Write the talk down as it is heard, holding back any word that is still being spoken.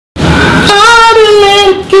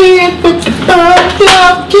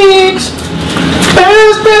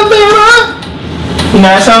You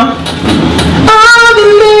know that song? All the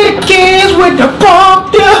little kids with the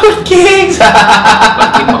pumped up kicks. Like,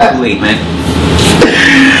 keep my Kool-Aid, man.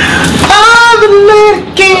 All the little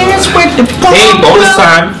kids with the pumped Hey, bonus up.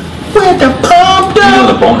 time. With the pumped You know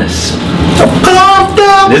up. the bonus. The pumped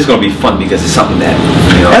up. This is gonna be fun because it's something that,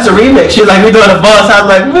 you know. That's a remix. She's like, we doing a buzz. I was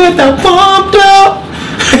like, with the pumped up.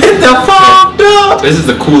 With the pumped up. This is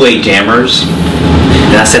the Kool-Aid Jammers.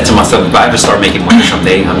 And I said to myself, if I ever start making money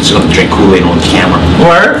someday, I'm just gonna drink Kool-Aid on camera.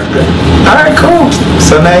 Word. Alright, cool.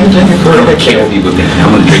 So now you drinking I Kool-Aid. don't care what people think.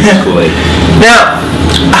 I'm gonna drink this Kool-Aid. Now,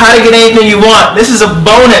 how to get anything you want. This is a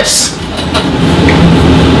bonus.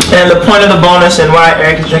 And the point of the bonus and why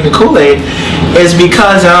Eric is drinking Kool-Aid is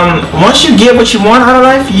because once you get what you want out of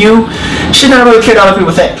life, you should not really care what other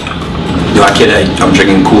people think. Do I kid? I'm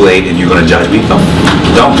drinking Kool-Aid and you're gonna judge me?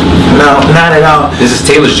 Don't. No, not at all. This is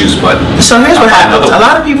Taylor's juice, but So here's what I'll find happens. A another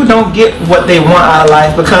lot of people don't get what they want out of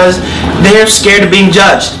life because they're scared of being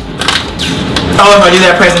judged. Oh, if I do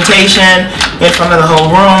that presentation in front of the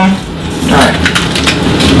whole room. Alright.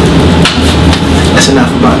 That's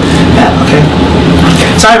enough about that, okay?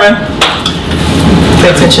 Sorry, man. Pay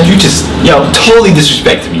attention. You just totally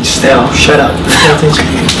disrespected me just now. Yo, shut up. Pay attention.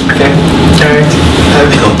 Okay? Alright.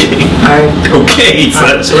 Okay. Alright. Okay,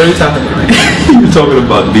 Alright, so what are we talking about? You're talking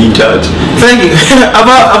about being judged. Thank you.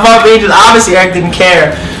 about being just obviously Eric didn't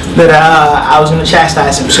care that I was gonna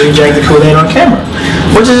chastise him, so he drank the Kool-Aid on camera.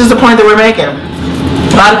 Which is just the point that we're making.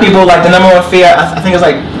 A lot of people, like, the number one fear, I think it's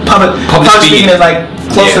like public speaking is like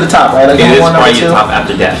close to the top, right? Like it is number one, number probably two. top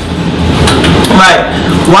after death. Right.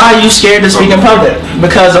 Why are you scared to speak in public?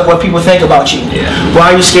 Because of what people think about you. Yeah.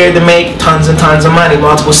 Why are you scared to make tons and tons of money?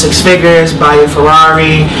 Multiple six figures, buy a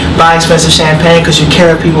Ferrari, buy expensive champagne because you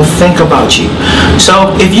care what people think about you.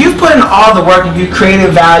 So if you've put in all the work, if you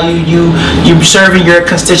created value, you're serving your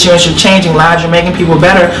constituents, you're changing lives, you're making people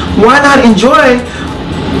better, why not enjoy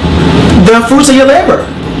the fruits of your labor?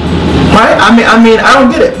 Right? I mean, I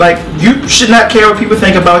don't get it. Like, you should not care what people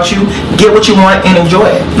think about you. Get what you want and enjoy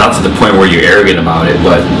it. Not to the point where you're arrogant about it,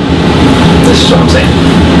 but this is what I'm saying.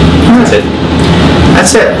 That's it.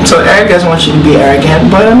 That's it. So Eric doesn't want you to be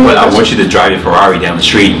arrogant, but I mean, But I want you to drive your Ferrari down the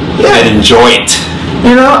street Yeah. and enjoy it.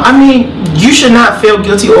 you know, I mean, you should not feel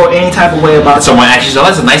guilty or any type of way about Someone asks you, "Oh,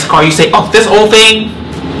 that's a nice car." You say, "Oh, this old thing."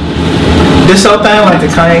 this whole thing, like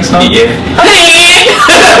the Kanye song. Yeah.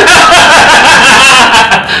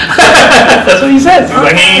 That's what he says. He's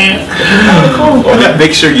like, Cool. Well,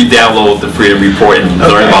 make sure you download the Freedom Report and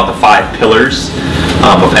learn about the 5 pillars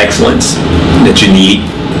of excellence that you need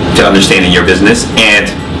to understand in your business, and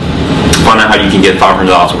find out how you can get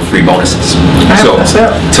 $500 with free bonuses. Alright, So, that's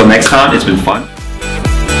it. till next time, it's been fun.